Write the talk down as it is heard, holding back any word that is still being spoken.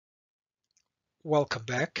Welcome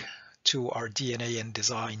back to our DNA and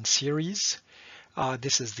Design series.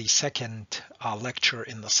 This is the second lecture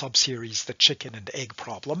in the subseries, The Chicken and Egg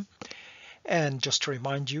Problem. And just to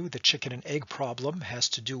remind you, the chicken and egg problem has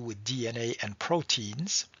to do with DNA and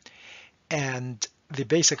proteins. And the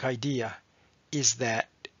basic idea is that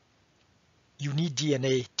you need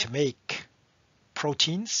DNA to make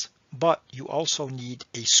proteins, but you also need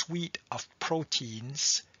a suite of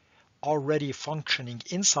proteins already functioning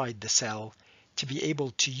inside the cell to be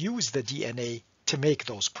able to use the DNA to make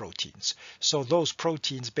those proteins. So those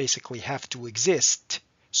proteins basically have to exist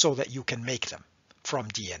so that you can make them from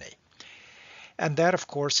DNA. And that, of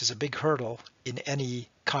course, is a big hurdle in any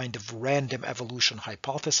kind of random evolution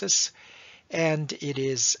hypothesis. And it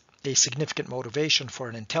is a significant motivation for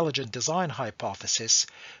an intelligent design hypothesis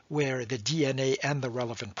where the DNA and the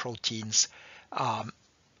relevant proteins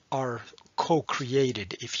are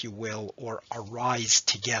co-created, if you will, or arise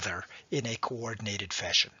together in a coordinated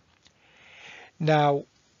fashion. Now,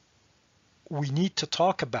 we need to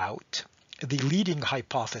talk about the leading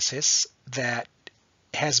hypothesis that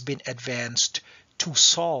has been advanced to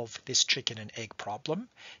solve this chicken and egg problem,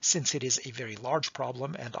 since it is a very large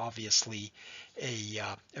problem and obviously a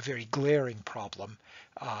very glaring problem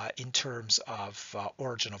in terms of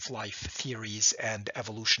origin of life theories and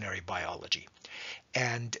evolutionary biology.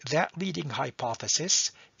 And that leading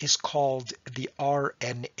hypothesis is called the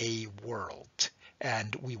RNA world.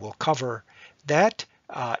 And we will cover that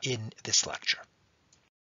in this lecture.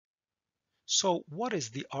 So what is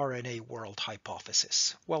the RNA world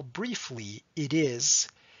hypothesis? Well, briefly, it is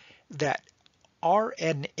that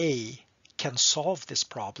RNA can solve this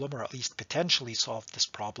problem, or at least potentially solve this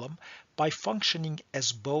problem, by functioning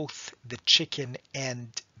as both the chicken and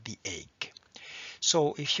the egg.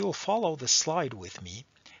 So if you'll follow the slide with me,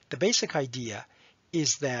 the basic idea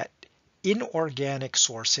is that inorganic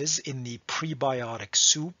sources in the prebiotic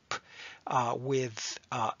soup with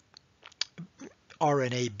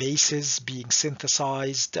RNA bases being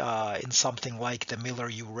synthesized in something like the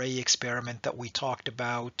Miller-Urey experiment that we talked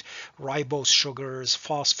about, ribose sugars,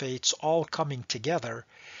 phosphates, all coming together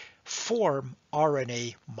form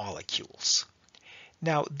RNA molecules.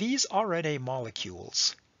 Now, these RNA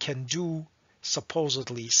molecules can do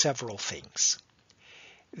supposedly several things.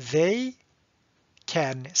 They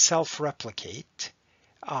can self-replicate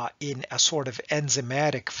in a sort of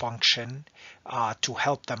enzymatic function to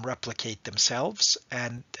help them replicate themselves,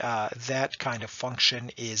 and that kind of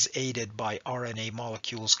function is aided by RNA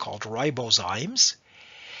molecules called ribozymes.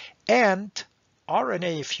 And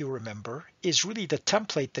RNA, if you remember, is really the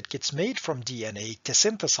template that gets made from DNA to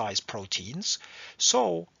synthesize proteins.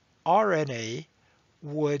 So RNA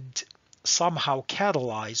would somehow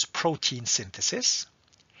catalyze protein synthesis.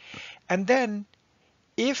 And then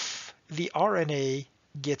if the RNA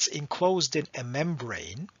gets enclosed in a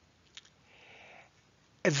membrane,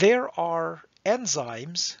 there are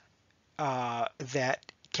enzymes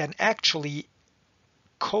that can actually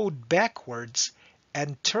code backwards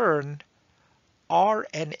and turn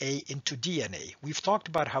RNA into DNA. We've talked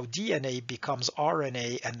about how DNA becomes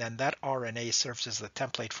RNA and then that RNA serves as the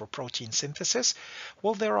template for protein synthesis.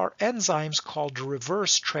 Well, there are enzymes called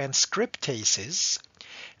reverse transcriptases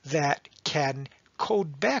that can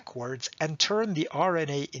code backwards and turn the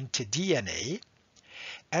RNA into DNA.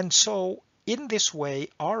 And so in this way,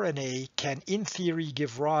 RNA can, in theory,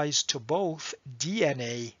 give rise to both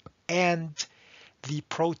DNA and the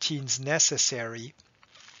proteins necessary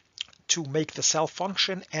to make the cell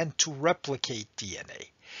function and to replicate DNA.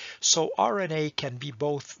 So RNA can be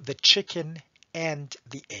both the chicken and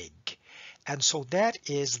the egg. And so that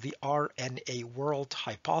is the RNA world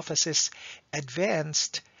hypothesis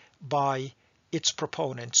advanced by its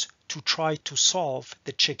proponents to try to solve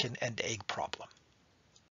the chicken and egg problem.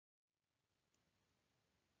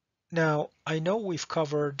 Now, I know we've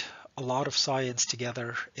covered a lot of science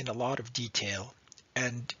together in a lot of detail,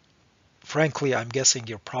 and frankly, I'm guessing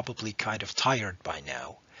you're probably kind of tired by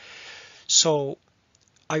now. So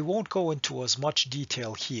I won't go into as much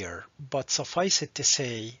detail here, but suffice it to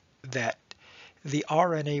say that the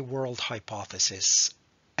RNA world hypothesis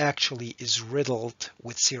actually is riddled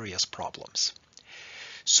with serious problems.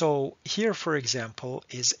 So here, for example,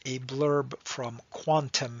 is a blurb from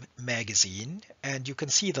Quantum magazine, and you can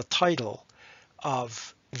see the title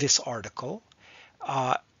of this article,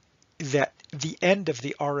 that the end of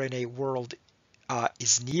the RNA world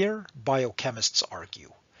is near, biochemists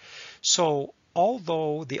argue. So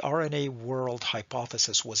although the RNA world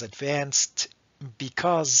hypothesis was advanced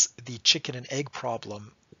because the chicken and egg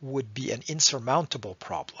problem would be an insurmountable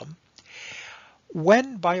problem,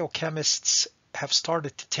 when biochemists have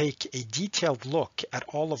started to take a detailed look at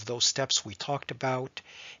all of those steps we talked about,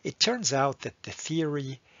 it turns out that the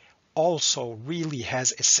theory also really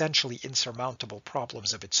has essentially insurmountable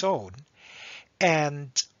problems of its own. And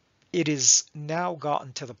it is now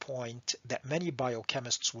gotten to the point that many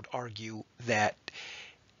biochemists would argue that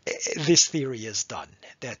this theory is done,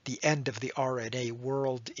 that the end of the RNA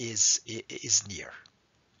world is near.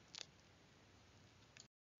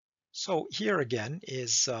 So here again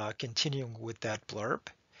is continuing with that blurb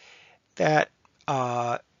that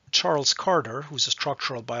Charles Carter, who's a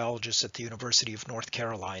structural biologist at the University of North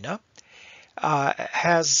Carolina,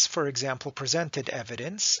 has, for example, presented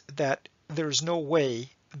evidence that there's no way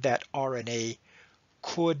that RNA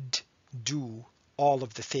could do all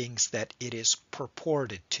of the things that it is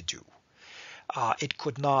purported to do. It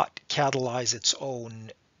could not catalyze its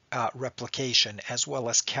own replication, as well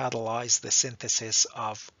as catalyze the synthesis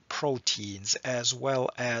of proteins, as well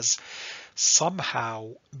as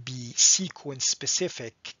somehow be sequence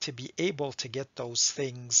specific to be able to get those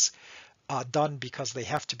things done, because they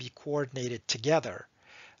have to be coordinated together.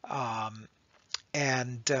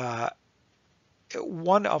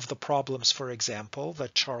 One of the problems, for example,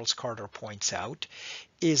 that Charles Carter points out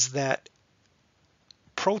is that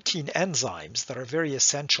protein enzymes that are very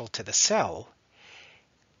essential to the cell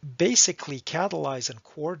basically catalyze and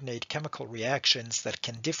coordinate chemical reactions that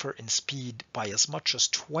can differ in speed by as much as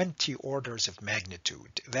 20 orders of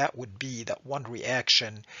magnitude. That would be that one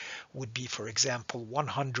reaction would be, for example,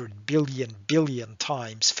 100 billion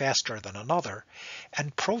times faster than another.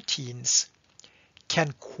 And proteins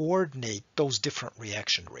can coordinate those different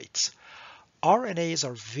reaction rates. RNAs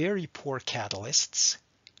are very poor catalysts,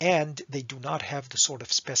 and they do not have the sort of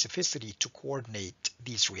specificity to coordinate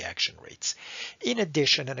these reaction rates. In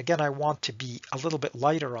addition, and again, I want to be a little bit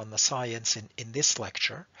lighter on the science in this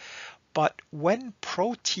lecture, but when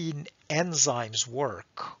protein enzymes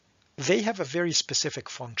work, they have a very specific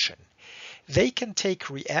function. They can take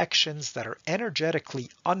reactions that are energetically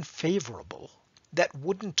unfavorable, that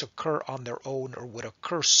wouldn't occur on their own or would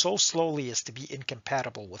occur so slowly as to be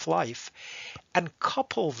incompatible with life, and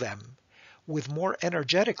couple them with more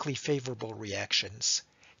energetically favorable reactions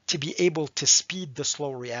to be able to speed the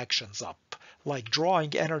slow reactions up, like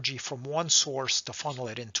drawing energy from one source to funnel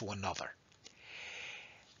it into another.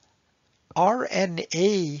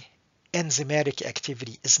 RNA enzymatic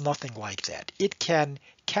activity is nothing like that. It can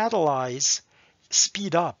catalyze,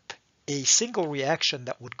 speed up a single reaction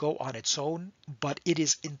that would go on its own, but it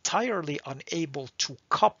is entirely unable to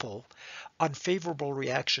couple unfavorable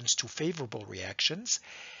reactions to favorable reactions.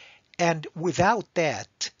 And without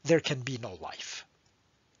that, there can be no life.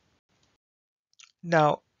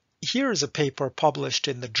 Now, here is a paper published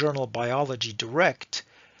in the journal Biology Direct,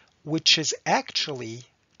 which is actually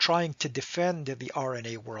trying to defend the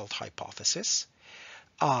RNA world hypothesis.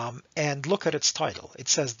 And look at its title. It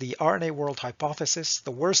says, "The RNA world hypothesis,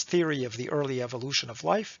 the worst theory of the early evolution of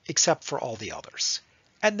life, except for all the others."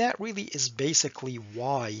 And that really is basically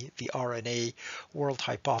why the RNA world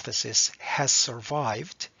hypothesis has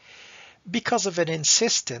survived, because of an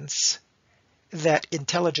insistence that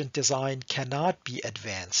intelligent design cannot be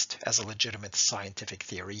advanced as a legitimate scientific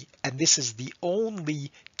theory, and this is the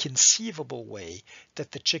only conceivable way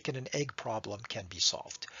that the chicken and egg problem can be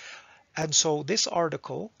solved. And so this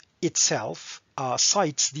article itself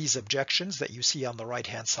cites these objections that you see on the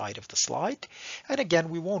right-hand side of the slide. And again,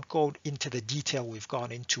 we won't go into the detail we've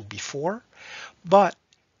gone into before, but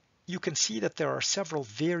you can see that there are several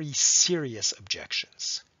very serious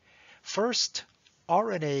objections. First,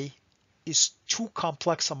 RNA is too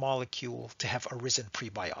complex a molecule to have arisen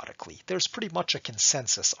prebiotically. There's pretty much a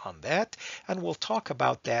consensus on that, and we'll talk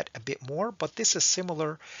about that a bit more, but this is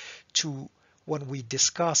similar to when we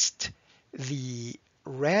discussed the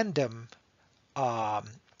random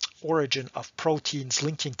origin of proteins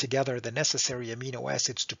linking together the necessary amino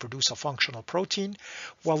acids to produce a functional protein,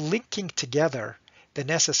 while linking together the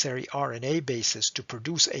necessary RNA bases to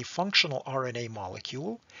produce a functional RNA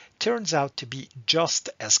molecule turns out to be just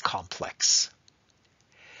as complex.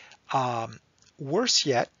 Worse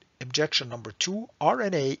yet, objection number 2,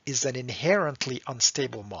 RNA is an inherently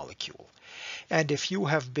unstable molecule. And if you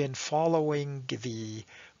have been following the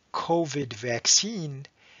COVID vaccine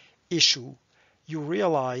issue, you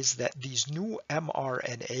realize that these new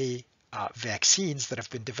mRNA vaccines that have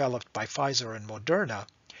been developed by Pfizer and Moderna,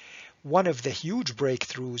 one of the huge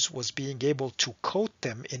breakthroughs was being able to coat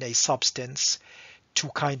them in a substance to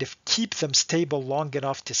kind of keep them stable long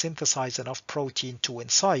enough to synthesize enough protein to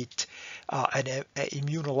incite an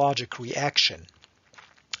immunologic reaction,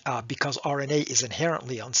 because RNA is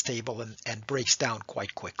inherently unstable and breaks down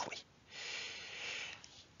quite quickly.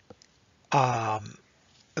 Um,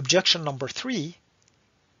 Objection number 3,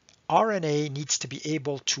 RNA needs to be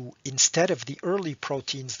able to, instead of the early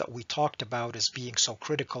proteins that we talked about as being so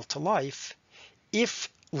critical to life, if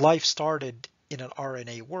life started in an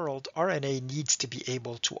RNA world, RNA needs to be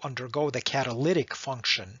able to undergo the catalytic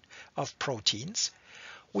function of proteins.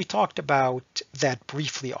 We talked about that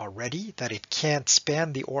briefly already, that it can't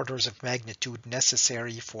span the orders of magnitude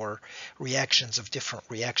necessary for reactions of different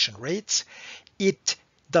reaction rates. It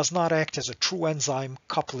does not act as a true enzyme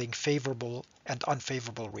coupling favorable and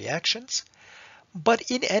unfavorable reactions. But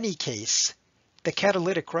in any case, the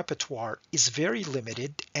catalytic repertoire is very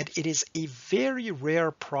limited, and it is a very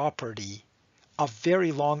rare property of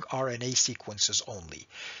very long RNA sequences only.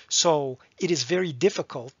 So it is very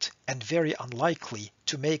difficult and very unlikely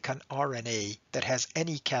to make an RNA that has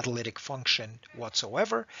any catalytic function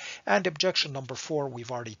whatsoever. And objection number 4, we've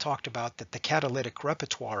already talked about that the catalytic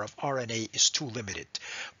repertoire of RNA is too limited.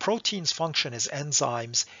 Proteins function as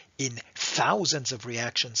enzymes in thousands of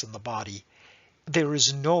reactions in the body. There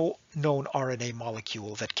is no known RNA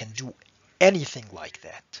molecule that can do anything like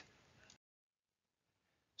that.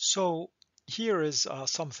 So here is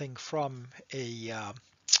something from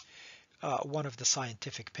one of the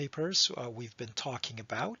scientific papers we've been talking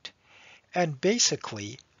about. And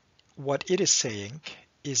basically, what it is saying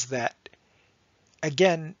is that,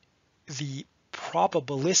 again, the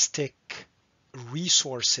probabilistic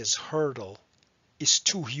resources hurdle is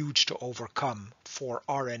too huge to overcome for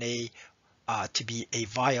RNA to be a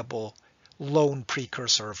viable lone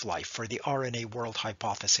precursor of life, for the RNA world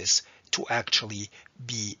hypothesis to actually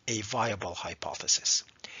be a viable hypothesis.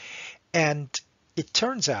 And it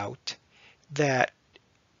turns out that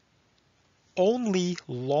only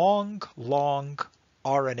long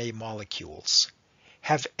RNA molecules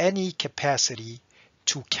have any capacity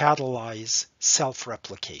to catalyze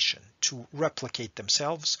self-replication, to replicate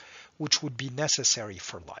themselves, which would be necessary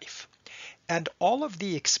for life. And all of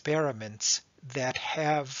the experiments that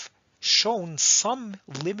have shown some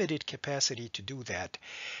limited capacity to do that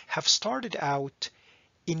have started out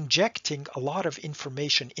injecting a lot of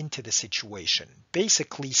information into the situation,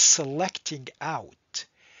 basically selecting out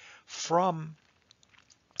from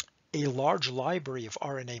a large library of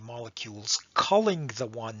RNA molecules, culling the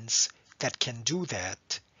ones that can do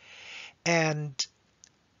that. And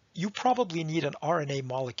you probably need an RNA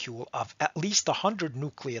molecule of at least 100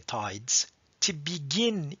 nucleotides to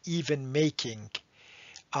begin even making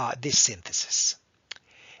this synthesis.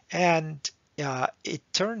 And it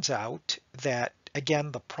turns out that,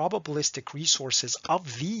 again, the probabilistic resources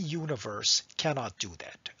of the universe cannot do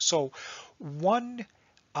that. So one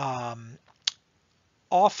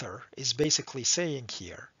author is basically saying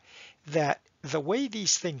here that the way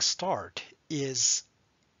these things start is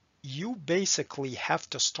you basically have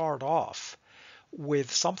to start off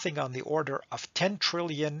with something on the order of 10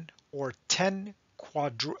 trillion or 10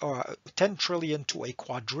 trillion to a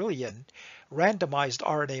quadrillion randomized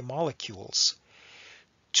RNA molecules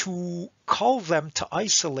to cull them to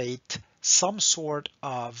isolate some sort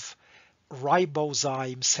of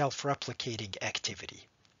ribozyme self-replicating activity.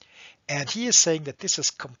 And he is saying that this is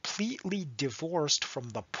completely divorced from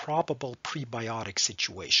the probable prebiotic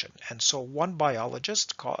situation. And so one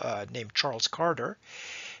biologist named Charles Carter,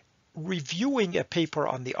 reviewing a paper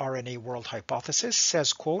on the RNA world hypothesis,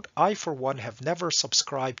 says, quote, "I for one have never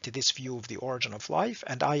subscribed to this view of the origin of life,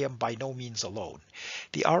 and I am by no means alone.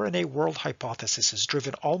 The RNA world hypothesis is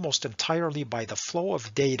driven almost entirely by the flow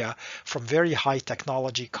of data from very high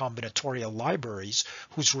technology combinatorial libraries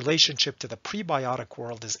whose relationship to the prebiotic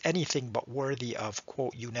world is anything but worthy of,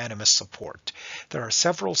 quote, unanimous support. There are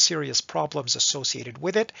several serious problems associated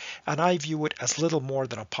with it, and I view it as little more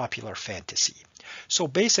than a popular fantasy." So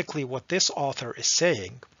basically what this author is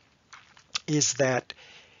saying is that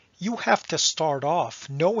you have to start off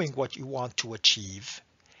knowing what you want to achieve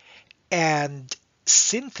and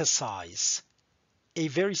synthesize a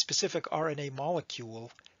very specific RNA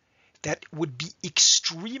molecule that would be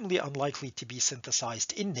extremely unlikely to be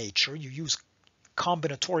synthesized in nature. You use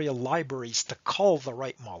combinatorial libraries to cull the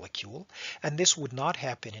right molecule, and this would not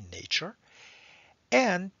happen in nature.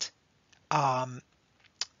 And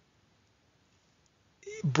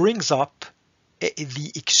brings up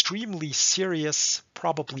the extremely serious,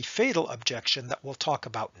 probably fatal objection that we'll talk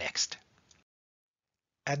about next.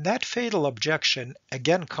 And that fatal objection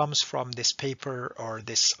again comes from this paper or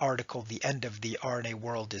this article, "The End of the RNA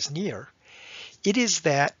World is Near." It is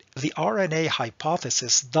that the RNA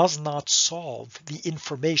hypothesis does not solve the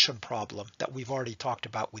information problem that we've already talked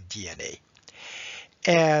about with DNA.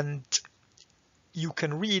 And you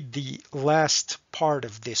can read the last part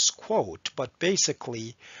of this quote, but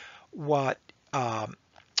basically what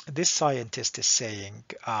this scientist is saying,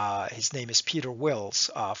 his name is Peter Wills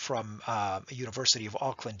from University of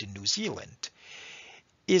Auckland in New Zealand,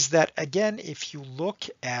 is that again, if you look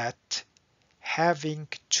at having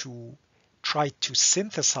to try to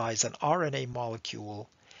synthesize an RNA molecule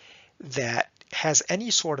that has any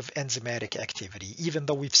sort of enzymatic activity, even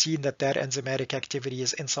though we've seen that that enzymatic activity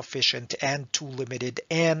is insufficient and too limited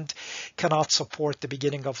and cannot support the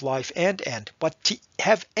beginning of life but to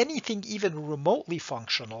have anything even remotely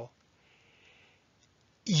functional,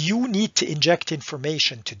 you need to inject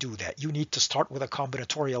information to do that. You need to start with a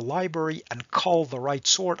combinatorial library and cull the right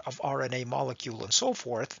sort of RNA molecule and so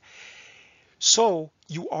forth. So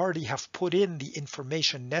you already have put in the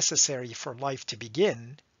information necessary for life to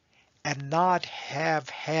begin and not have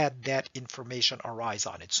had that information arise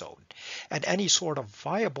on its own. And any sort of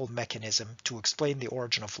viable mechanism to explain the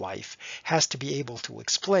origin of life has to be able to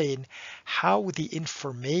explain how the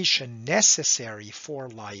information necessary for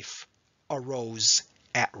life arose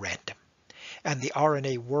at random. And the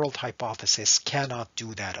RNA world hypothesis cannot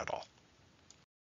do that at all.